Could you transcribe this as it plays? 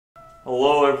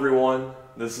Hello everyone,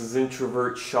 this is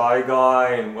Introvert Shy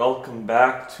Guy and welcome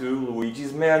back to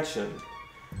Luigi's Mansion.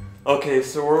 Okay,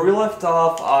 so where we left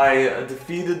off, I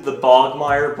defeated the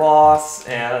Bogmire boss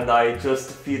and I just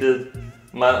defeated,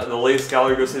 the latest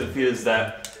gallery ghost I defeated is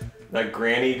that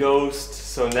granny ghost.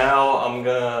 So now I'm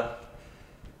gonna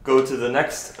go to the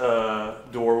next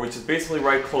door, which is basically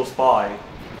right close by.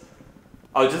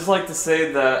 I would just like to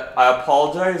say that I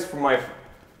apologize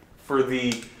for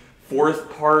the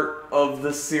fourth part of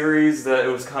this series that it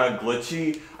was kind of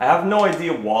glitchy. I have no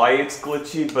idea why it's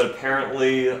glitchy, but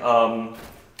apparently it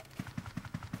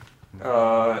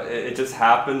just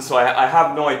happened, so I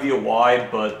have no idea why,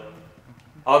 but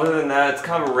other than that, it's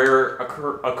kind of a rare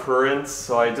occurrence,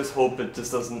 so I just hope it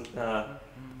just doesn't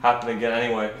happen again.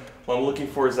 Anyway, what I'm looking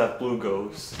for is that blue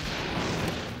ghost.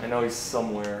 I know he's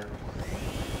somewhere.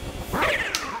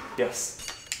 Yes.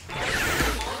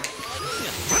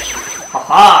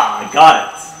 Haha! I got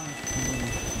it!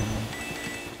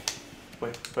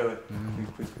 Wait.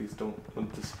 Please don't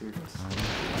disappear this.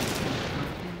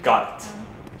 Got it.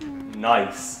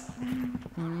 Nice.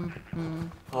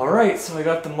 Alright, so I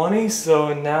got the money,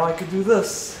 so now I can do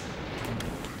this.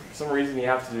 For some reason you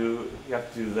have to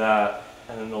do that,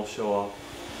 and then they'll show up.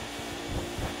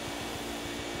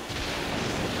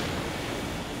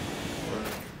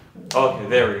 Okay,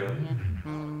 there we go.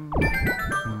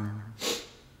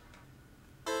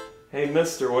 Hey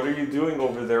mister, what are you doing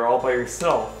over there all by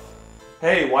yourself?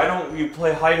 Hey, why don't you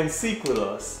play hide and seek with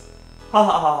us? Ha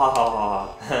ha ha ha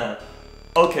ha ha.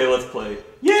 Okay, let's play.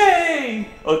 Yay!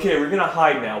 Okay, we're gonna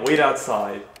hide now. Wait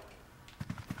outside.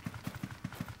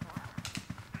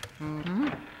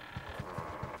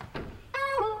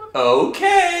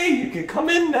 Okay, you can come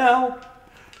in now.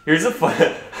 Here's a funny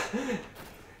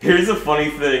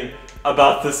thing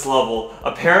about this level.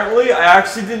 Apparently, I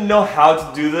actually didn't know how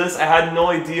to do this. I had no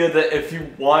idea that if you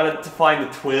wanted to find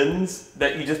the twins,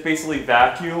 that you just basically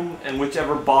vacuum, and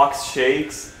whichever box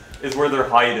shakes is where they're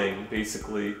hiding,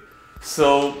 basically.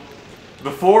 So,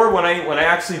 before, when I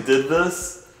actually did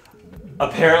this,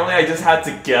 apparently I just had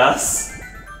to guess.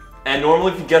 And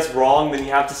normally if you guess wrong, then you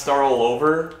have to start all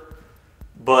over.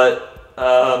 But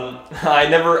I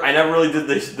never really did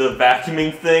the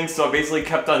vacuuming thing, so I basically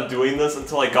kept on doing this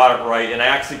until I got it right, and I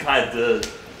actually kind of did.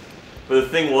 But the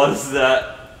thing was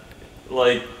that,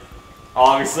 like,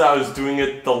 obviously I was doing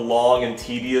it the long and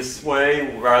tedious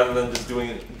way, rather than just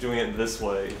doing it this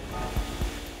way.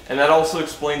 And that also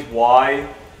explains why,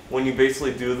 when you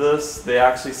basically do this, they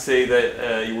actually say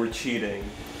that you were cheating.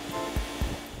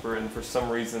 And for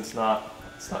some reason it's not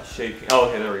shaking. Oh,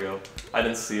 okay, there we go. I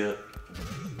didn't see it.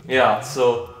 Yeah,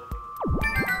 so...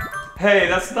 Hey,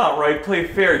 that's not right. Play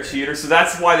fair, cheater. So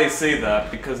that's why they say that,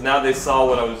 because now they saw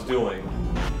what I was doing.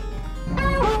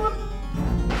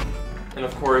 And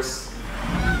of course,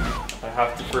 I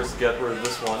have to first get rid of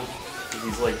this one, because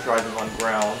he's like driving on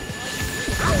ground.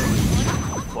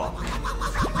 Fuck.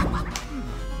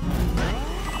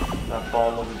 That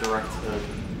bomb was a direct hit,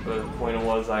 but the point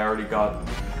was I already got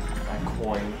that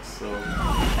coin, so...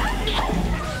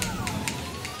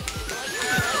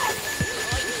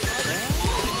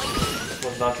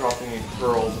 Not dropping any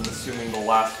pearls, I'm assuming the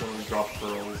last one would drop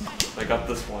pearls. I got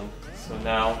this one, so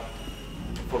now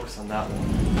focus on that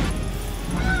one.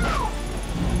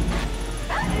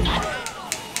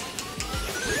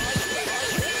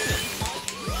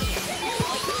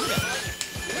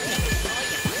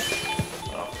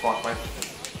 Oh fuck, my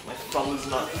thumb is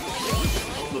not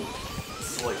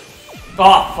it's like,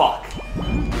 ah fuck!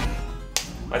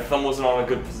 My thumb wasn't on a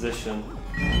good position.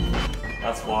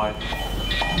 That's why.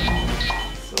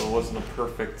 So it wasn't a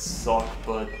perfect suck,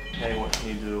 but hey, what can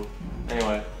you do?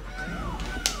 Anyway.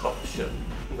 Oh shit.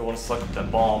 I don't want to suck up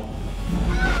that bomb.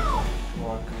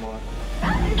 Come on.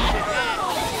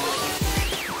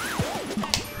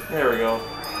 There we go.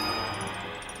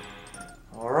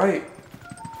 Alright.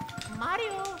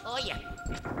 Mario! Oh yeah.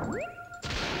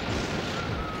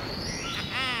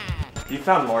 You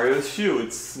found Mario's shoe.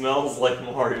 It smells like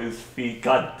Mario's feet.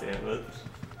 God damn it.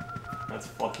 That's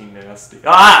fucking nasty.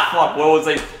 Ah, fuck, what was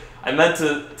I meant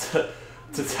to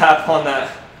tap on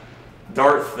that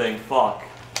dart thing, fuck.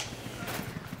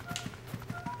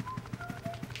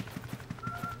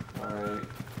 Alright.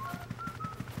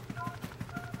 I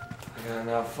gotta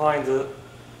now find it.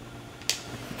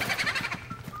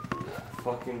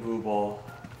 Fucking blue ball.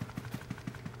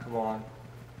 Come on.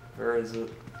 Where is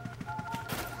it?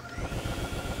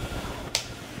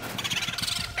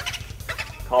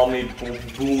 Call me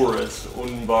Boris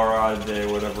Unbarade,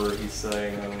 whatever he's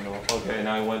saying, I don't know. Okay,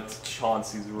 now I went to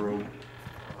Chauncey's room.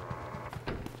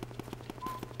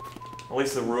 At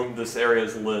least the room, this area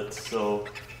is lit, so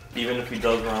Even if he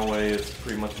does run away, it's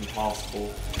pretty much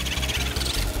impossible.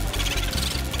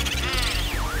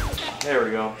 There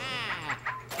we go.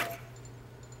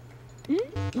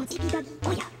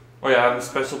 Oh yeah, I have a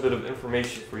special bit of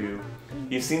information for you.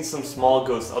 You've seen some small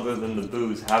ghosts other than the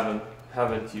boos, haven't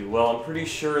you? Well, I'm pretty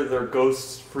sure they're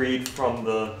ghosts freed from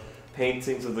the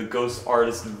paintings of the ghost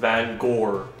artist Van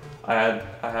Gogh. I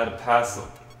had a pass.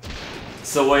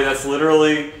 So wait, that's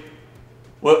literally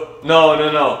what?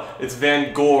 No. It's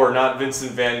Van Gogh, not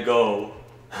Vincent Van Gogh.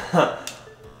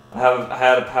 I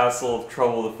had a passel of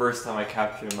trouble the first time I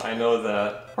captured him. I know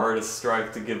that artists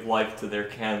strive to give life to their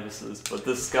canvases, but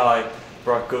this guy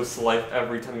brought ghosts to life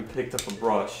every time he picked up a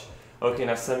brush. Okay,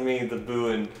 now send me the boo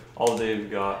and all the data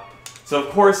you've got. So of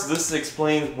course this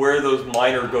explains where those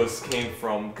minor ghosts came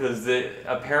from, because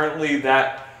apparently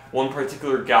that one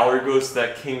particular gallery ghost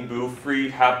that King Boo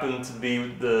freed happened to be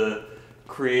the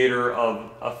creator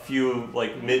of a few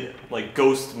like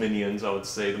ghost minions, I would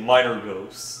say, the minor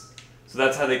ghosts. So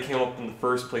that's how they came up in the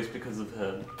first place, because of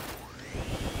him.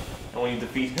 And when you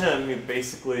defeat him, you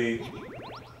basically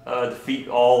defeat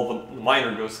all the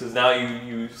minor ghosts, because now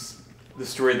you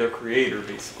destroy their creator,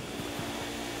 basically.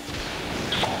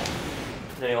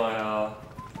 Anyway,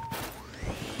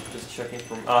 just checking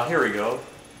from... here we go.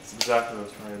 That's exactly what I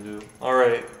was trying to do.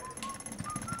 Alright.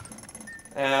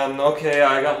 And, okay,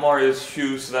 I got Mario's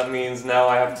shoe, so that means now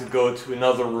I have to go to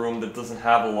another room that doesn't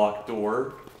have a locked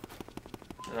door.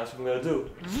 And that's what I'm gonna do.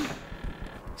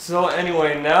 So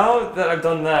anyway, now that I've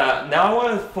done that, now I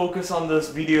want to focus on this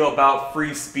video about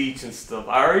free speech and stuff.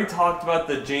 I already talked about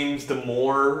the James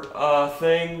Damore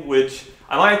thing, which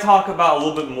I might talk about a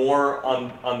little bit more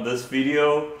on this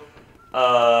video.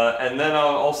 And then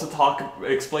I'll also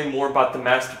explain more about the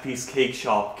Masterpiece Cake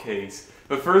Shop case.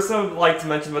 But first I would like to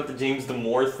mention about the James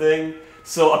Damore thing.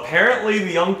 So apparently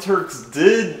the Young Turks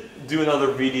did do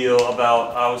another video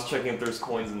about, I was checking if there's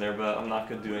coins in there, but I'm not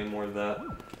going to do any more of that.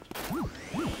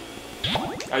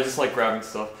 I just like grabbing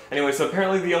stuff. Anyway, so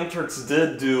apparently the Young Turks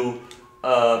did do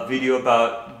a video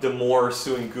about Damore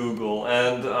suing Google,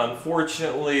 and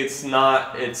unfortunately it's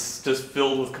just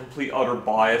filled with complete utter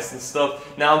bias and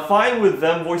stuff. Now I'm fine with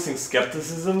them voicing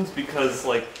skepticisms, because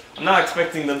like, I'm not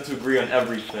expecting them to agree on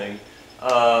everything.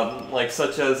 Like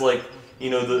such as like, you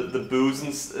know, the boos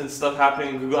and stuff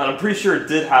happening in Google, and I'm pretty sure it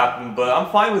did happen, but I'm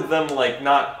fine with them like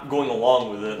not going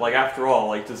along with it. Like after all,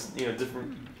 like just, you know,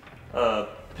 different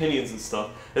opinions and stuff.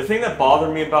 The thing that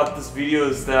bothered me about this video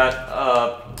is that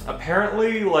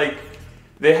apparently like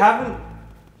they haven't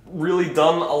really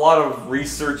done a lot of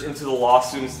research into the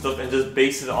lawsuit and stuff, and just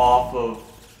base it off of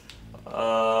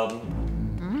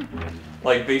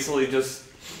like basically just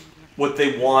what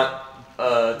they want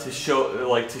to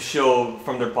show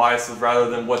from their biases rather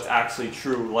than what's actually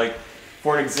true. Like,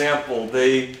 for an example,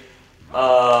 they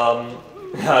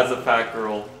as a fat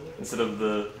girl instead of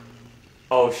the...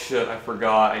 Oh shit, I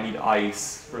forgot. I need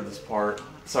ice for this part.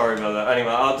 Sorry about that.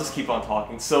 Anyway, I'll just keep on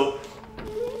talking. So,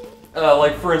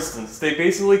 like for instance, they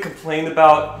basically complained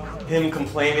about him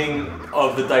complaining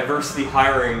of the diversity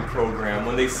hiring program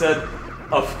when they said,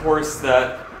 of course,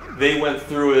 that they went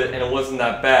through it and it wasn't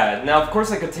that bad. Now, of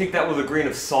course, I could take that with a grain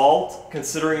of salt,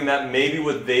 considering that maybe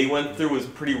what they went through was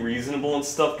pretty reasonable and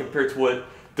stuff compared to what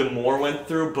Damore went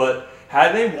through, but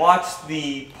had they watched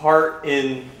the part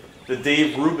in the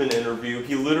Dave Rubin interview,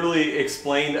 he literally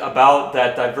explained about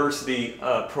that diversity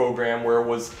program where it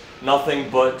was nothing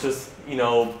but just, you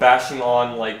know, bashing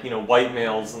on, like, you know, white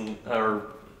males and, or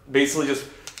basically just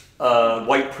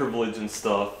white privilege and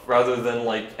stuff, rather than,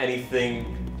 like,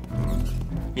 anything,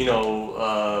 you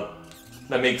know,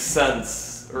 that makes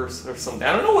sense or something.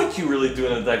 I don't know what you really do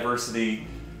in a diversity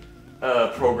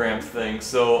program thing,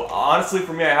 so honestly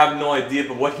for me I have no idea,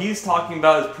 but what he's talking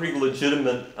about is a pretty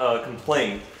legitimate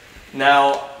complaint.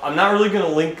 Now, I'm not really going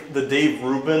to link the Dave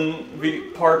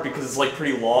Rubin part because it's like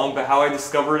pretty long, but how I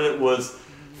discovered it was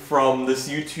from this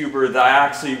YouTuber that I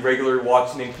actually regularly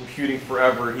watch named Computing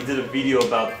Forever. He did a video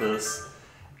about this,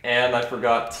 and I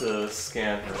forgot to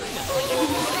scan her.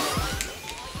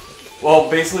 Well,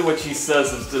 basically what she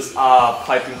says is just,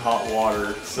 piping hot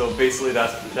water. So basically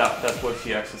that's what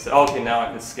she actually said. Okay, now I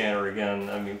can scan her again.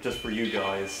 I mean, just for you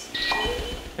guys,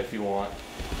 if you want.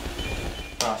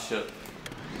 Ah, shit.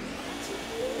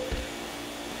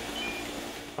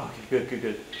 Okay,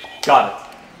 good. Got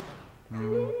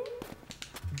it.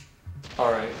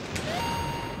 Alright.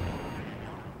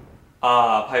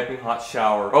 Piping hot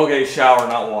shower. Okay, shower,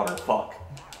 not water. Fuck.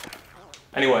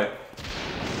 Anyway.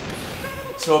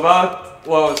 So about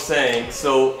what I was saying,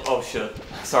 so... Oh shit.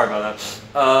 Sorry about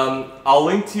that. I'll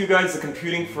link to you guys the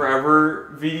Computing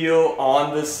Forever video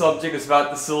on this subject. It's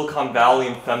about the Silicon Valley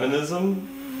and feminism.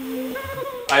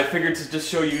 I figured to just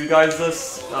show you guys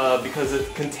this because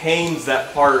it contains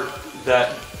that part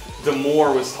that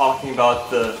Damore was talking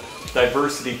about, the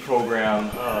diversity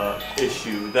program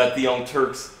issue that the Young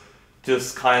Turks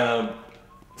just kind of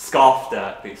scoffed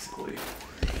at, basically.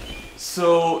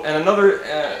 So, and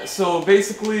another, so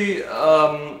basically,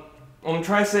 what I'm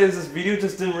trying to say is this video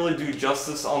just didn't really do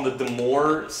justice on the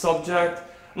Damore subject.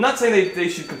 I'm not saying they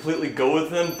should completely go with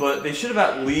him, but they should have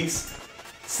at least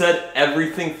said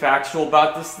everything factual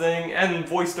about this thing and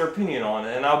voiced their opinion on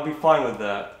it, and I'll be fine with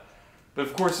that. But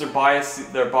of course,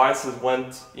 their biases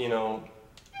went, you know,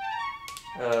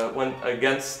 went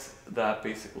against that,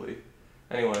 basically.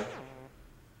 Anyway.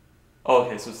 Oh,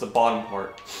 okay, so it's the bottom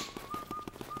part.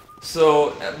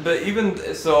 So, but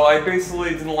even, so I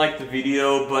basically didn't like the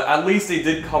video, but at least they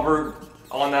did cover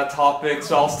on that topic,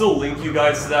 so I'll still link you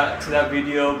guys to that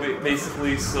video,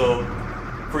 basically, so,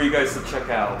 for you guys to check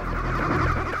out.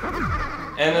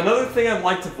 And another thing I'd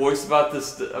like to voice about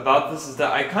this is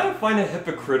that I kind of find it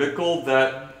hypocritical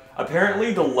that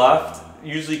apparently the left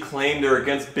usually claim they're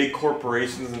against big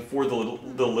corporations and for the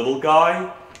little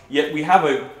guy, yet we have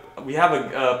a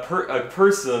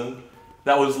person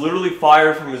that was literally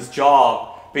fired from his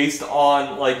job based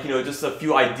on, like, you know, just a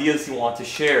few ideas he wanted to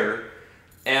share,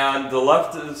 and the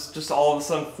left is just all of a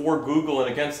sudden for Google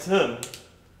and against him,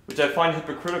 which I find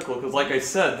hypocritical because, like I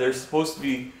said, they're supposed to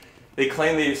be. They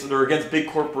claim they're against big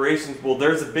corporations. Well,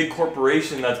 there's a big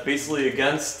corporation that's basically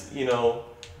against, you know,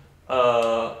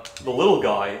 the little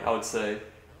guy, I would say.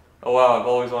 Oh wow, I've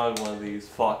always wanted one of these.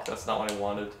 Fuck, that's not what I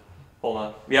wanted. Hold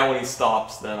on. Yeah, when he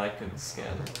stops, then I can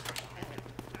scan it.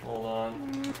 Hold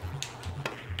on.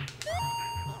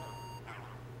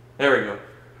 There we go.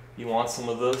 You want some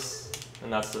of this?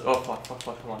 And that's it. Oh, fuck,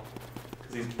 come on.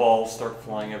 Because these balls start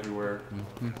flying everywhere.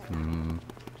 I'm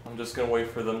just gonna wait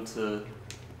for them to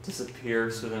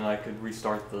disappear so then I could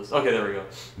restart this. Okay, there we go.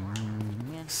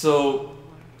 So,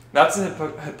 that's a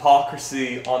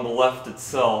hypocrisy on the left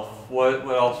itself. What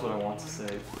else would I want to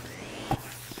say?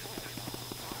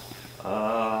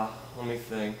 Let me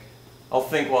think. I'll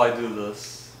think while I do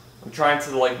this. I'm trying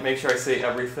to, like, make sure I say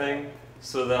everything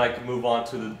so then I can move on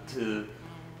to the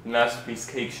Masterpiece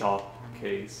Cake Shop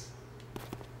case.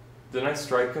 Didn't I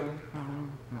strike him?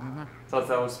 Thought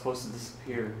that was supposed to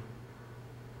disappear.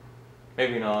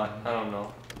 Maybe not. I don't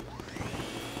know.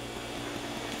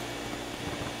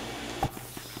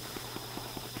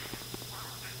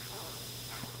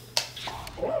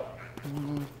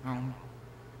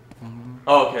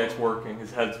 Oh, okay, it's working.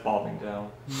 His head's bobbing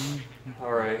down.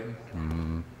 Alright.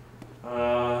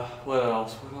 What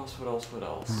else?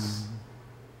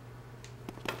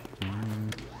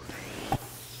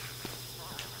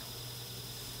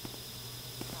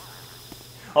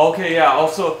 Okay, yeah,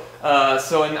 also,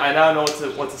 I now know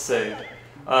what to say.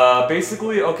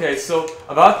 Basically, okay, so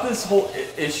about this whole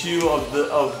issue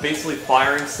of basically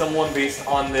firing someone based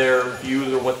on their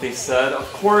views or what they said, of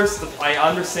course, I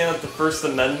understand that the First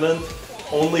Amendment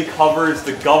only covers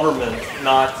the government,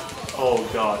 not... Oh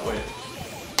god, wait.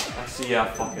 Actually, yeah,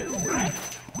 fuck it.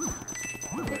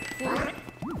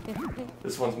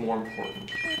 This one's more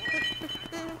important.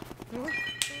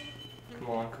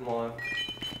 Come on.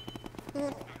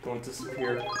 Don't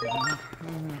disappear.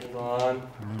 Hold on.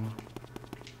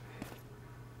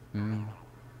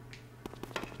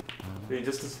 Did he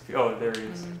just disappear? Oh, there he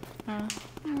is.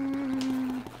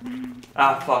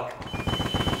 Ah, fuck.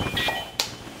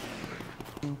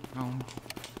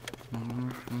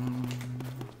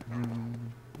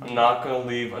 I'm not gonna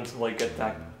leave until I get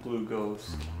that blue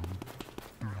ghost.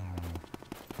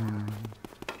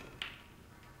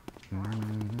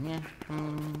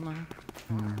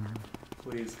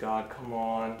 Please, God, come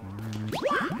on.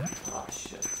 Oh,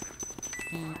 shit.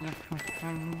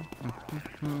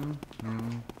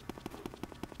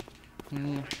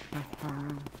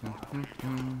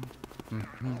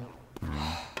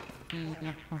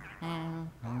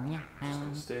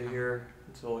 So stay here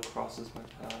until it crosses my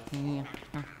path.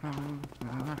 Oh,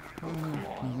 come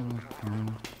on.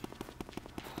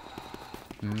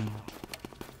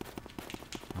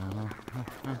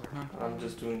 I'm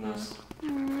just doing this.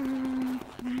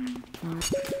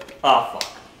 Ah, fuck.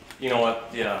 You know what?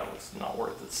 Yeah, it's not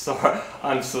worth it. Sorry.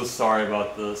 I'm so sorry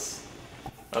about this.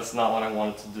 That's not what I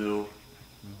wanted to do.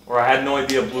 Or I had no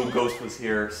idea Blue Ghost was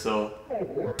here, so...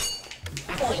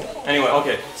 Anyway,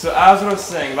 okay. So as I was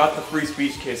saying about the free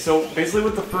speech case, so basically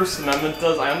what the First Amendment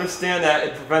does, I understand that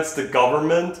it prevents the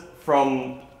government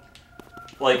from,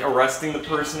 like, arresting the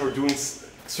person or doing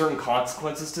certain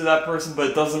consequences to that person, but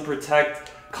it doesn't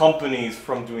protect companies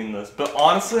from doing this. But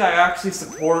honestly, I actually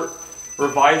support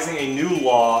revising a new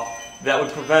law that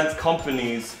would prevent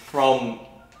companies from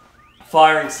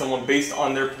firing someone based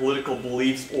on their political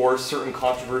beliefs or certain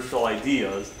controversial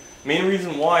ideas. Main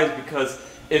reason why is because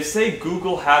if, say,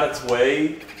 Google had its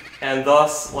way, and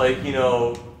thus, like, you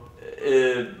know,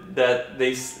 that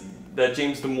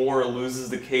James Damore loses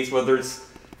the case, whether it's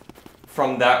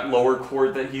from that lower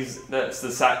court that's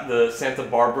the Santa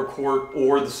Barbara court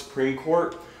or the Supreme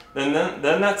Court, then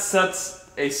that sets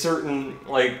a certain,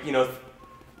 like, you know,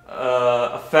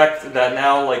 effect that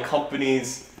now, like,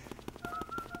 companies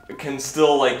can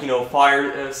still, like, you know,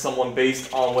 fire someone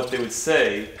based on what they would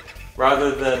say,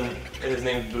 rather than, his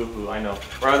name's Boohoo, I know,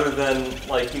 rather than,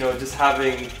 like, you know, just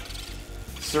having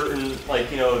certain, like,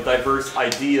 you know, diverse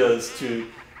ideas to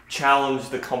challenge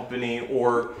the company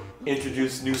or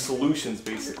introduce new solutions,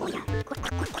 basically.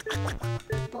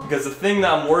 Because the thing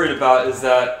that I'm worried about is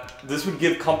that this would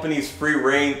give companies free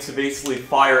rein to basically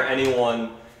fire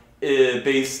anyone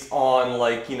based on,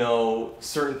 like, you know,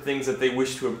 certain things that they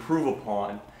wish to improve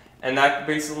upon. And that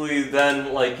basically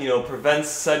then, like, you know, prevents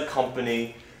said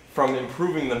company from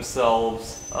improving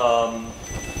themselves,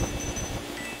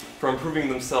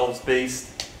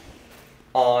 based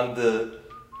on the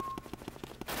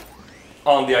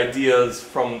ideas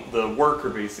from the worker,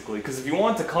 basically. Because if you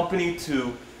want the company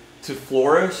to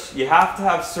flourish, you have to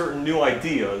have certain new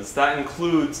ideas. That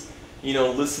includes, you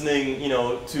know, listening, you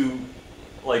know, to,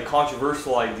 like,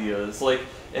 controversial ideas, like,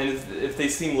 and if they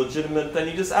seem legitimate, then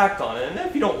you just act on it, and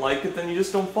if you don't like it, then you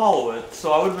just don't follow it.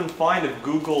 So I would have been fine if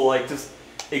Google, like, just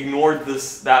ignored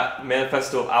that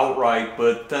manifesto outright,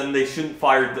 but then they shouldn't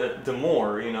fire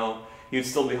Damore, you know, he'd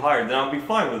still be hired, then I'd be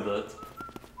fine with it.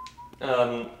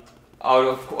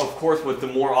 Of course, what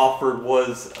Damore offered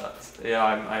was, yeah,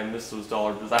 I missed those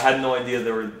dollar bills. I had no idea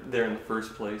they were there in the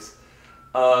first place.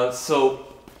 So,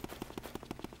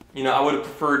 you know, I would have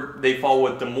preferred they follow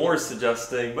what Damore's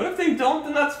suggesting, but if they don't,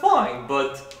 then that's fine.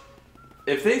 But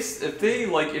if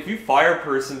you fire a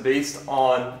person based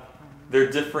on their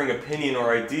differing opinion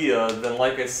or idea, then,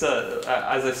 like I said,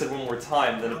 as I said one more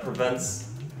time, then it prevents,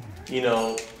 you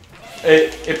know,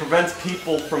 it prevents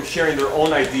people from sharing their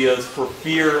own ideas for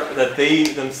fear that they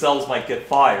themselves might get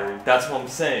fired. That's what I'm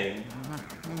saying.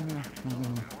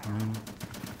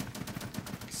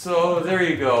 So there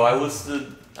you go. I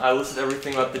listed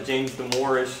everything about the James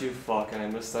Damore issue. Fuck, and I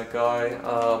missed that guy.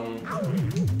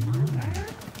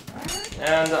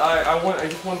 And I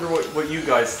just wonder what you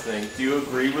guys think. Do you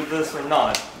agree with this or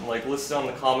not? Like, list it on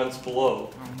the comments below.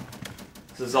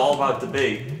 This is all about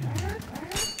debate.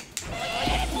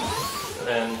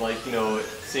 And, like, you know,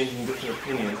 exchanging different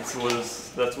opinions.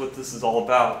 That's what this is all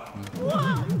about.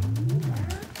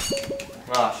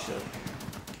 Ah, shit.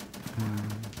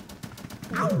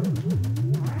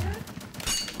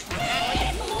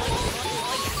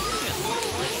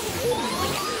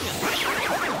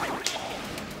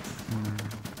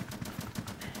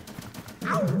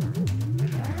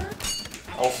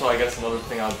 Also, I guess another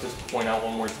thing I'll just point out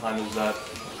one more time is that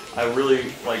I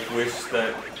really, like, wish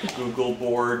that the Google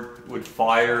board would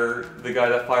fire the guy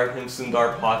that fired him,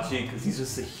 Sundar Pichai, because he's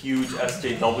just a huge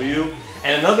SJW.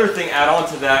 And another thing, add on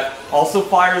to that, also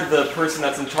fire the person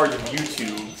that's in charge of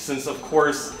YouTube, since, of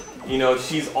course, you know,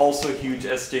 she's also a huge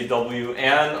SJW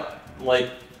and,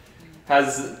 like,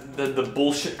 has the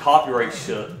bullshit copyright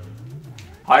shit.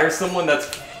 Hire someone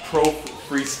that's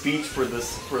pro-free speech for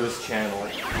this channel.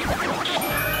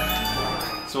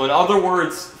 So in other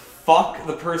words, fuck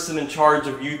the person in charge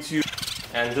of YouTube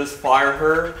and just fire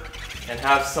her and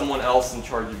have someone else in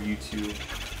charge of YouTube.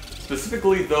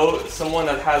 Specifically, though, someone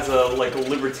that has a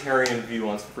libertarian view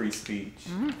on free speech.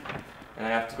 And I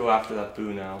have to go after that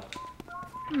boo now.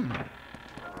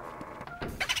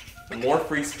 The more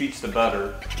free speech, the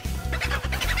better.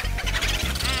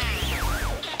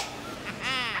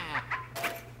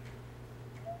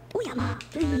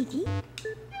 Luigi.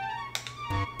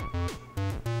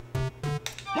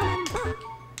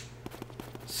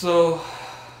 So,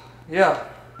 yeah.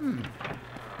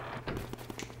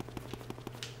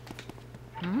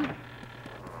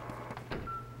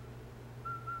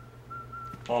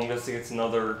 Oh, I'm guessing it's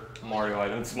another Mario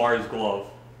item. It's Mario's glove.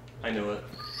 I knew it.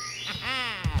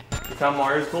 We found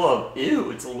Mario's glove.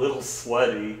 Ew, it's a little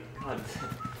sweaty. God.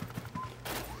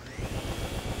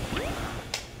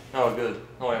 Oh, good.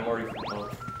 Oh, wait, I'm already full.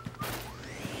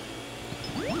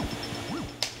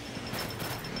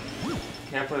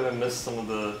 Can't believe I missed some of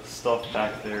the stuff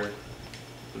back there.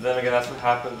 But then again, that's what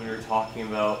happens when you're talking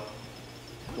about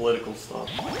political stuff.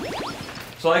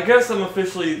 So I guess I'm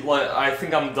officially, I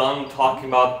think I'm done talking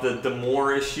about the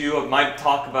Damore issue. I might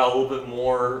talk about a little bit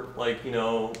more,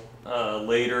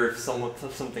 later if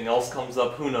something else comes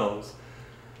up. Who knows?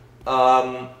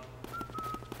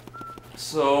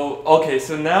 So, okay,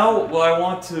 so now what I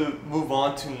want to move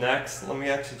on to next, let me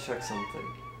actually check something.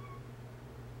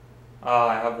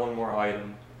 I have one more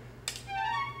item.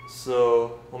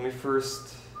 So, let me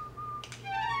first...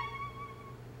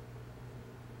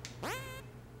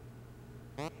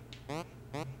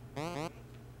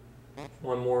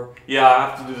 One more. Yeah, I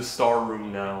have to do the star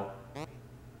room now.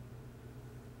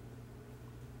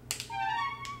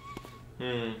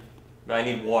 But I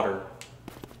need water.